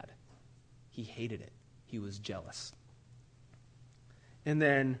mad. He hated it. He was jealous. And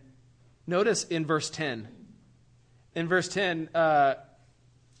then notice in verse 10. In verse 10,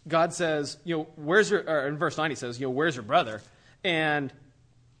 God says, in verse 9 he says, where's your brother? And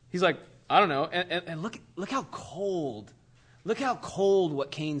he's like, I don't know. And look how cold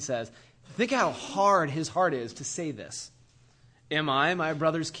what Cain says. Think how hard his heart is to say this. Am I my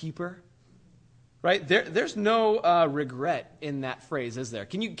brother's keeper? Right? There's no regret in that phrase, is there?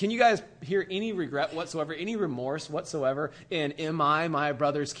 Can you guys hear any regret whatsoever, any remorse whatsoever in am I my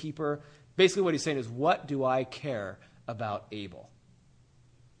brother's keeper? Basically what he's saying is, what do I care about Abel?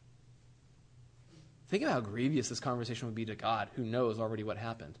 Think of how grievous this conversation would be to God, who knows already what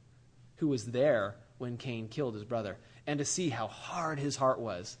happened, who was there when Cain killed his brother, and to see how hard his heart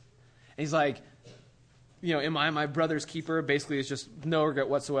was. And he's like, am I my brother's keeper? Basically, it's just no regret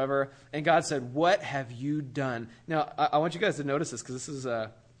whatsoever. And God said, what have you done? Now, I want you guys to notice this, because this is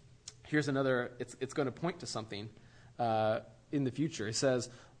here's another, it's going to point to something in the future. It says,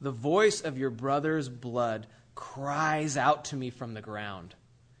 the voice of your brother's blood cries out to me from the ground.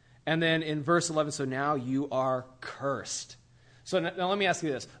 And then in verse 11, so now you are cursed. So now let me ask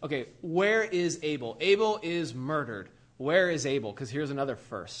you this. Okay, where is Abel? Abel is murdered. Where is Abel? Because here's another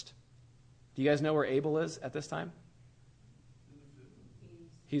first. Do you guys know where Abel is at this time?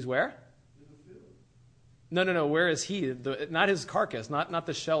 He's where? No. Where is he? Not his carcass, not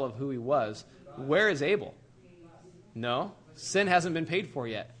the shell of who he was. Where is Abel? No. Sin hasn't been paid for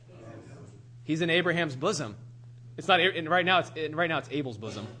yet. He's in Abraham's bosom. It's not right now. It's Abel's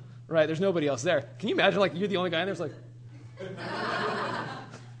bosom. Right? There's nobody else there. Can you imagine? You're the only guy in there. It's like,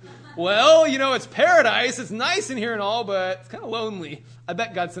 well, it's paradise. It's nice in here and all, but it's kind of lonely. I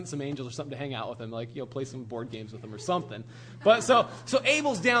bet God sent some angels or something to hang out with him, play some board games with him or something. But so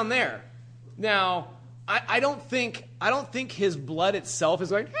Abel's down there. Now, I don't think his blood itself is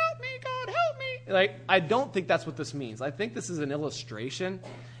going, help me, God, help me. I don't think that's what this means. I think this is an illustration.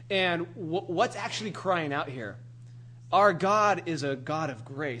 And what's actually crying out here? Our God is a God of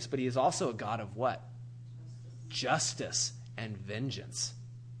grace, but he is also a God of what? Justice and vengeance.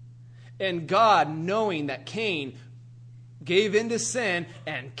 And God, knowing that Cain gave in to sin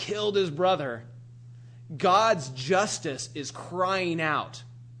and killed his brother, God's justice is crying out.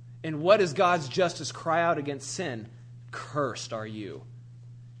 And what does God's justice cry out against sin? Cursed are you.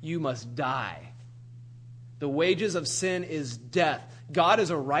 You must die. The wages of sin is death. God is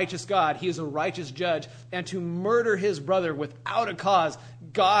a righteous God. He is a righteous judge. And to murder his brother without a cause,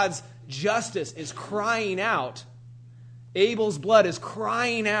 God's justice is crying out. Abel's blood is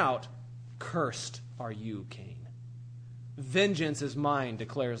crying out, cursed are you, Cain. Vengeance is mine,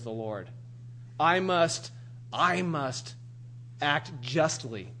 declares the Lord. I must act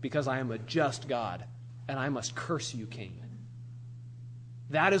justly because I am a just God, and I must curse you, Cain.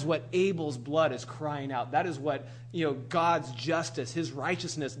 That is what Abel's blood is crying out. That is what, God's justice, his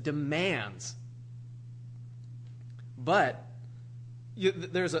righteousness demands. But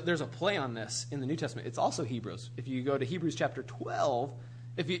there's a play on this in the New Testament. It's also Hebrews. If you go to Hebrews chapter 12,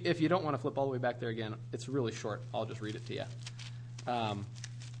 if you don't want to flip all the way back there again, it's really short. I'll just read it to you.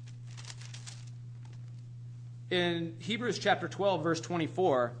 In Hebrews chapter 12, verse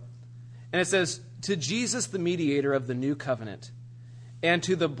 24, and it says, to Jesus, the mediator of the new covenant, and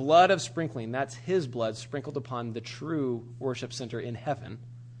to the blood of sprinkling, that's his blood sprinkled upon the true worship center in heaven,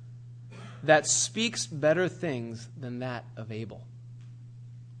 that speaks better things than that of Abel.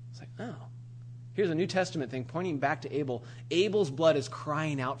 It's like, oh, here's a New Testament thing pointing back to Abel. Abel's blood is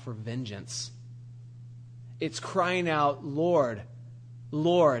crying out for vengeance. It's crying out, Lord,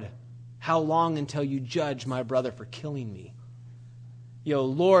 Lord, how long until you judge my brother for killing me?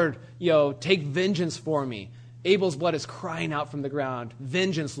 Lord, take vengeance for me. Abel's blood is crying out from the ground,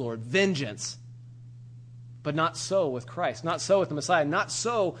 vengeance, Lord, vengeance. But not so with Christ, not so with the Messiah, not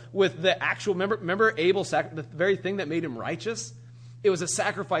so with the actual, remember Abel's the very thing that made him righteous? It was a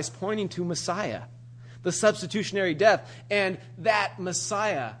sacrifice pointing to Messiah, the substitutionary death. And that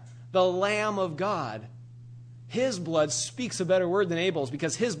Messiah, the Lamb of God, his blood speaks a better word than Abel's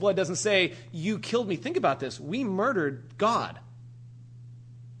because his blood doesn't say, you killed me. Think about this. We murdered God.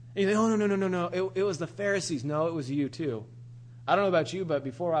 And you think, oh, no. It was the Pharisees. No, it was you too. I don't know about you, but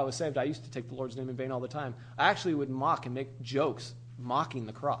before I was saved, I used to take the Lord's name in vain all the time. I actually would mock and make jokes mocking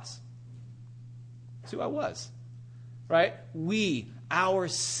the cross. That's who I was, right? Our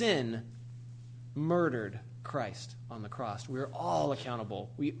sin murdered Christ on the cross. We're all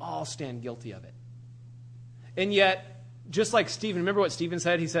accountable. We all stand guilty of it. And yet, just like Stephen, remember what Stephen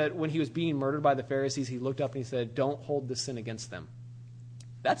said? He said when he was being murdered by the Pharisees, he looked up and he said, don't hold this sin against them.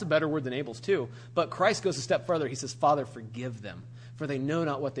 That's a better word than Abel's too. But Christ goes a step further. He says, Father, forgive them, for they know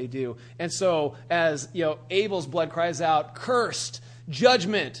not what they do. And so as Abel's blood cries out, cursed,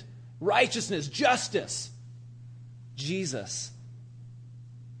 judgment, righteousness, justice, Jesus,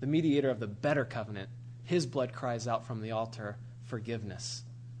 the mediator of the better covenant, his blood cries out from the altar, forgiveness,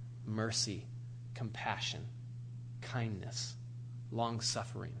 mercy, compassion, kindness,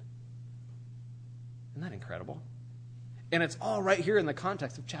 long-suffering. Isn't that incredible? And it's all right here in the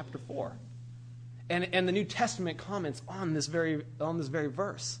context of chapter 4. And the New Testament comments on this very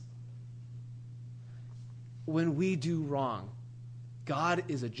verse. When we do wrong, God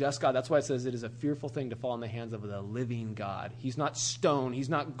is a just God. That's why it says it is a fearful thing to fall in the hands of the living God. He's not stone. He's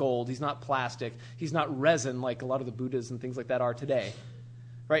not gold. He's not plastic. He's not resin like a lot of the Buddhas and things like that are today.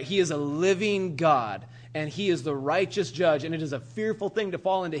 Right? He is a living God, and he is the righteous judge, and it is a fearful thing to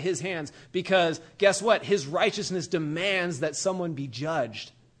fall into his hands because, guess what? His righteousness demands that someone be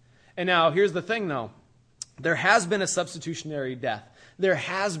judged. And now, here's the thing, though. There has been a substitutionary death. There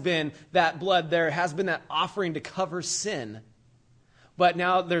has been that blood. There has been that offering to cover sin. But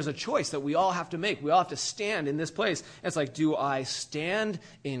now there's a choice that we all have to make. We all have to stand in this place. And it's like, do I stand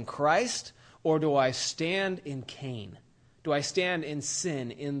in Christ, or do I stand in Cain? Do I stand in sin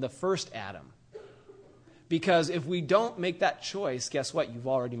in the first Adam? Because if we don't make that choice, guess what? You've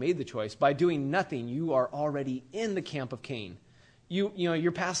already made the choice. By doing nothing, you are already in the camp of Cain.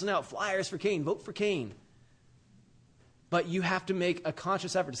 You're passing out flyers for Cain. Vote for Cain. But you have to make a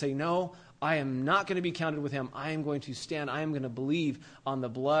conscious effort to say, no, I am not going to be counted with him. I am going to stand. I am going to believe on the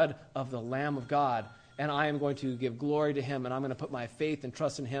blood of the Lamb of God. And I am going to give glory to him. And I'm going to put my faith and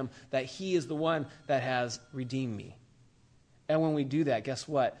trust in him that he is the one that has redeemed me. And when we do that, guess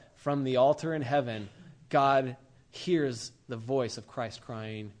what? From the altar in heaven, God hears the voice of Christ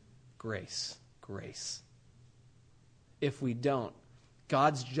crying, grace, grace. If we don't,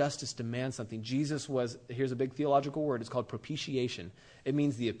 God's justice demands something. Jesus was, here's a big theological word, it's called propitiation. It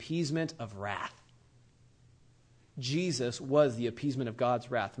means the appeasement of wrath. Jesus was the appeasement of God's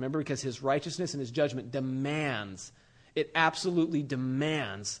wrath. Remember, because his righteousness and his judgment demands, it absolutely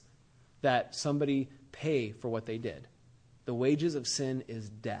demands that somebody pay for what they did. The wages of sin is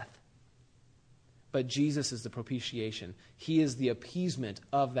death. But Jesus is the propitiation. He is the appeasement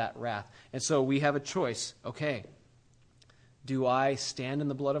of that wrath. And so we have a choice. Okay, Do I stand in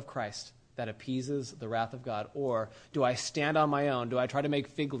the blood of Christ that appeases the wrath of God? Or do I stand on my own? Do I try to make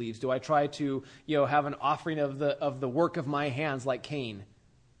fig leaves? Do I try to, have an offering of the work of my hands like Cain?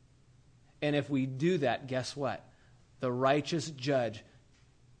 And if we do that, guess what? The righteous judge,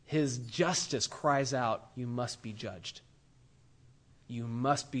 his justice cries out, you must be judged. You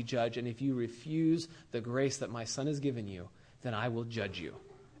must be judged. And if you refuse the grace that my Son has given you, then I will judge you.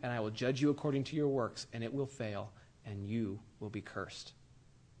 And I will judge you according to your works, and it will fail, and you will be cursed,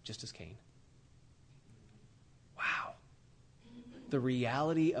 just as Cain. Wow. The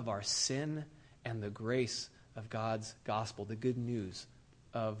reality of our sin and the grace of God's gospel, the good news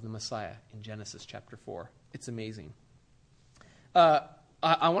of the Messiah in Genesis chapter 4. It's amazing. I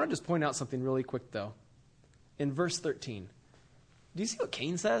want to just point out something really quick, though. In verse 13, do you see what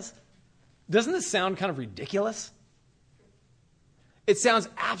Cain says? Doesn't this sound kind of ridiculous? It sounds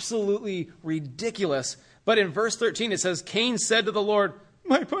absolutely ridiculous. But in verse 13, it says, Cain said to the Lord,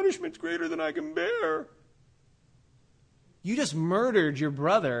 my punishment's greater than I can bear. You just murdered your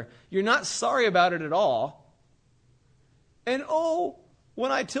brother. You're not sorry about it at all. And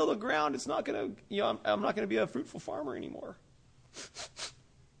when I till the ground, it's not going to, I'm not going to be a fruitful farmer anymore.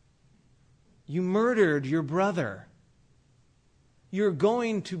 You murdered your brother. You're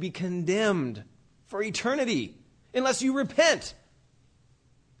going to be condemned for eternity unless you repent.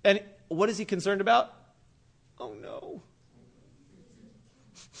 And what is he concerned about? Oh no.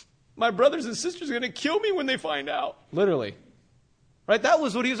 My brothers and sisters are going to kill me when they find out. Literally. Right? That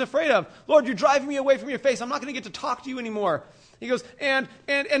was what he was afraid of. Lord, you're driving me away from your face. I'm not going to get to talk to you anymore. He goes, and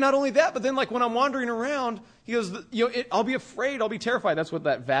not only that, but then like when I'm wandering around, he goes, I'll be afraid, I'll be terrified. That's what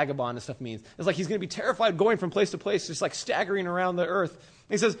that vagabond and stuff means. It's like he's going to be terrified going from place to place, just like staggering around the earth.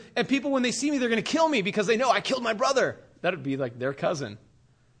 And he says, and people when they see me, they're going to kill me because they know I killed my brother. That would be like their cousin.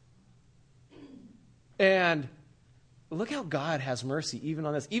 And look how God has mercy even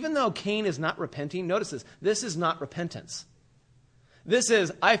on this. Even though Cain is not repenting, notice this. This is not repentance. This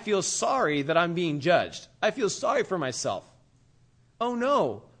is, I feel sorry that I'm being judged. I feel sorry for myself. Oh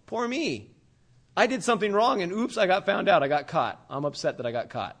no, poor me. I did something wrong and oops, I got found out. I got caught. I'm upset that I got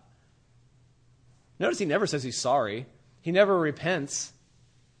caught. Notice he never says he's sorry. He never repents.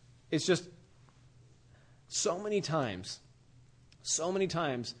 It's just so many times,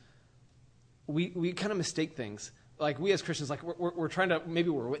 we kind of mistake things. Like we as Christians, like we're trying to, maybe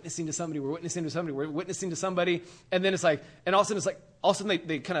we're witnessing to somebody, and then it's like, and all of a sudden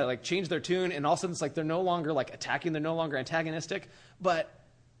they kind of like change their tune, and all of a sudden it's like they're no longer like attacking, they're no longer antagonistic, but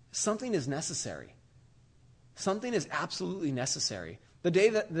something is necessary. Something is absolutely necessary. The day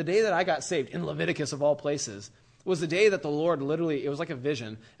that I got saved, in Leviticus of all places, was the day that the Lord literally, it was like a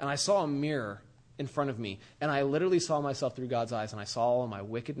vision, and I saw a mirror in front of me, and I literally saw myself through God's eyes, and I saw all my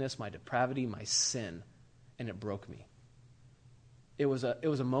wickedness, my depravity, my sin, and it broke me. It was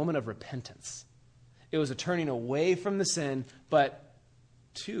a moment of repentance. It was a turning away from the sin, but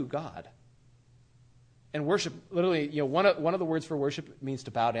to God. And worship, literally, one of the words for worship means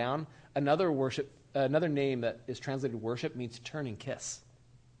to bow down. Another name that is translated worship means to turn and kiss.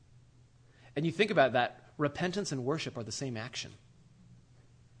 And you think about that, repentance and worship are the same action.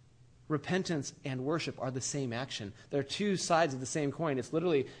 Repentance and worship are the same action. They're two sides of the same coin. It's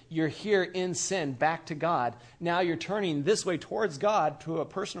literally, you're here in sin, back to God. Now you're turning this way towards God to a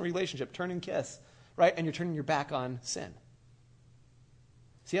personal relationship, turn and kiss, right? And you're turning your back on sin.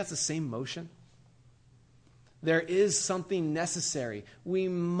 See, that's the same motion. There is something necessary. We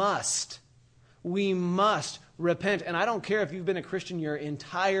must repent. And I don't care if you've been a Christian your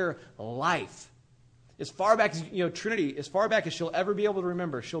entire life. As far back as, Trinity, as far back as she'll ever be able to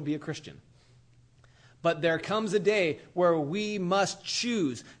remember, she'll be a Christian. But there comes a day where we must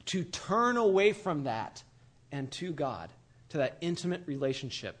choose to turn away from that and to God, to that intimate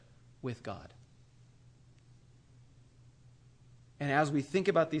relationship with God. And as we think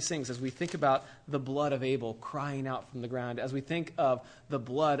about these things, as we think about the blood of Abel crying out from the ground, as we think of the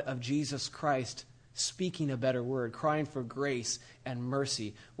blood of Jesus Christ speaking a better word, crying for grace and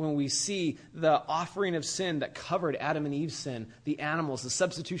mercy, when we see the offering of sin that covered Adam and Eve's sin, the animals, the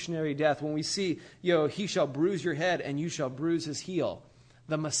substitutionary death, when we see, he shall bruise your head and you shall bruise his heel,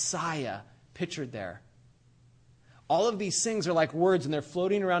 the Messiah pictured there. All of these things are like words and they're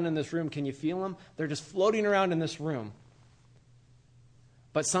floating around in this room. Can you feel them? They're just floating around in this room.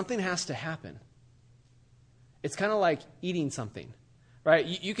 But something has to happen. It's kind of like eating something. Right?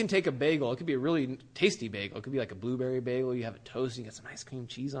 You can take a bagel. It could be a really tasty bagel. It could be like a blueberry bagel. You have it toasted. You get some ice cream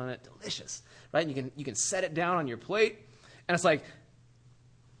cheese on it. Delicious. Right? And you can set it down on your plate. And it's like,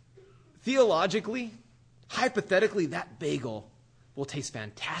 theologically, hypothetically, that bagel will taste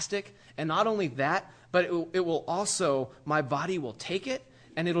fantastic. And not only that, but it will also, my body will take it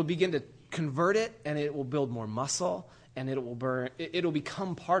and it'll begin to convert it, and it will build more muscle, and it'll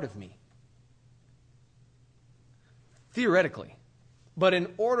become part of me. Theoretically. But in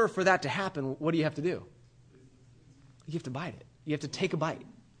order for that to happen, what do you have to do? You have to bite it. You have to take a bite.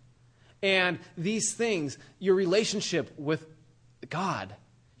 And these things, your relationship with God,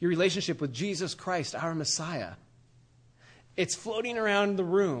 your relationship with Jesus Christ, our Messiah, it's floating around the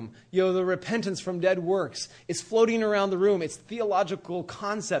room. The repentance from dead works. It's floating around the room. It's theological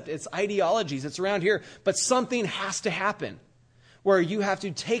concept. It's ideologies. It's around here. But something has to happen where you have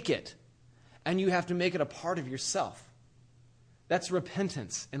to take it and you have to make it a part of yourself. That's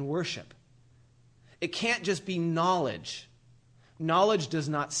repentance and worship. It can't just be knowledge. Knowledge does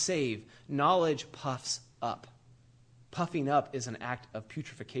not save. Knowledge puffs up. Puffing up is an act of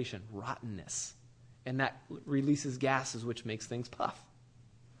putrefaction, rottenness. And that releases gases, which makes things puff.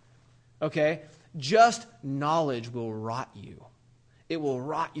 Okay? Just knowledge will rot you. It will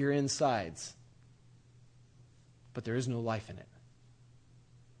rot your insides. But there is no life in it.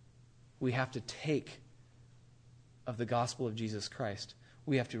 We have to take of the gospel of Jesus Christ.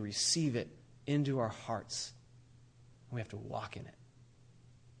 We have to receive it into our hearts. We have to walk in it.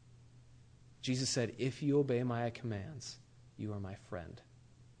 Jesus said, if you obey my commands, you are my friend.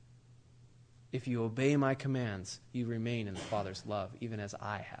 If you obey my commands, you remain in the Father's love, even as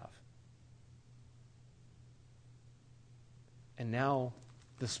I have. And now,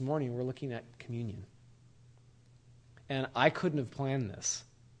 this morning, we're looking at communion. And I couldn't have planned this.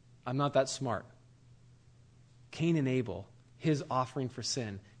 I'm not that smart. Cain and Abel, his offering for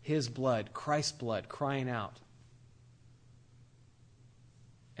sin, his blood, Christ's blood, crying out.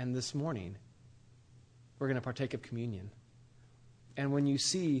 And this morning, we're going to partake of communion. And when you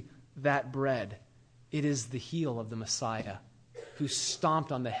see that bread, it is the heel of the Messiah who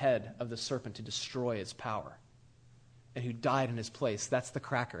stomped on the head of the serpent to destroy its power and who died in his place. That's the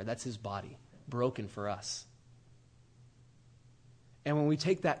cracker. That's his body, broken for us. And when we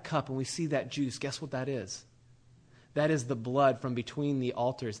take that cup and we see that juice, guess what that is? That is the blood from between the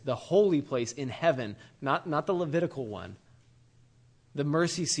altars, the holy place in heaven, not the Levitical one, the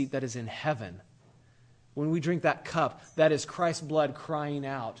mercy seat that is in heaven. When we drink that cup, that is Christ's blood crying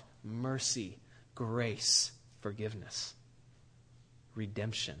out, mercy, grace, forgiveness,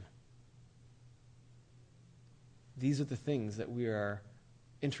 redemption. These are the things that we are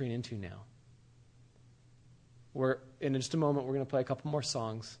entering into now. In just a moment, we're going to play a couple more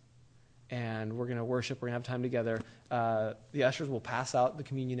songs, and we're going to worship. We're going to have time together. The ushers will pass out the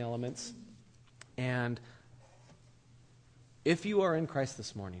communion elements. And if you are in Christ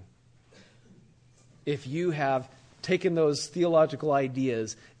this morning, if you have taken those theological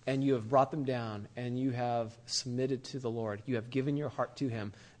ideas and you have brought them down and you have submitted to the Lord, you have given your heart to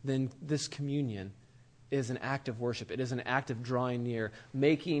him, then this communion is an act of worship. It is an act of drawing near,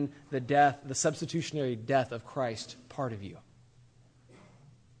 making the substitutionary death of Christ part of you.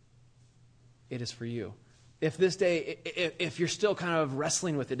 It is for you. If this day, if you're still kind of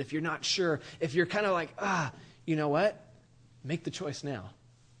wrestling with it, if you're not sure, if you're kind of like, you know what? Make the choice now.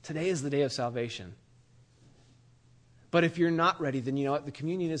 Today is the day of salvation. But if you're not ready, then you know what? The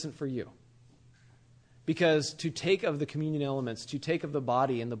communion isn't for you. Because to take of the communion elements, to take of the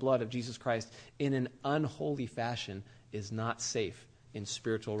body and the blood of Jesus Christ in an unholy fashion is not safe in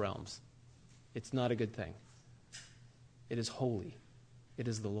spiritual realms. It's not a good thing. It is holy. It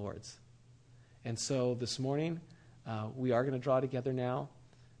is the Lord's. And so this morning, we are going to draw together now.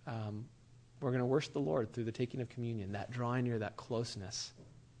 We're going to worship the Lord through the taking of communion, that drawing near, that closeness.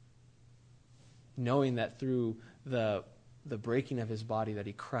 Knowing that through the breaking of his body that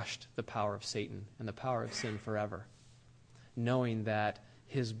he crushed the power of Satan and the power of sin forever. Knowing that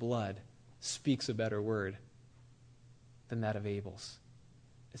his blood speaks a better word than that of Abel's.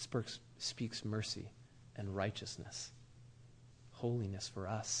 It speaks mercy and righteousness, holiness for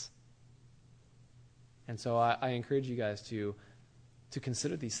us. And so I encourage you guys to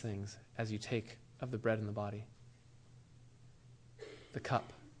consider these things as you take of the bread and the body, the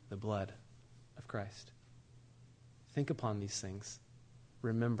cup, the blood of Christ. Think upon these things.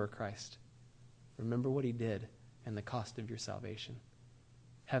 Remember Christ. Remember what he did and the cost of your salvation.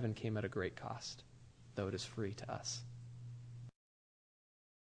 Heaven came at a great cost, though it is free to us.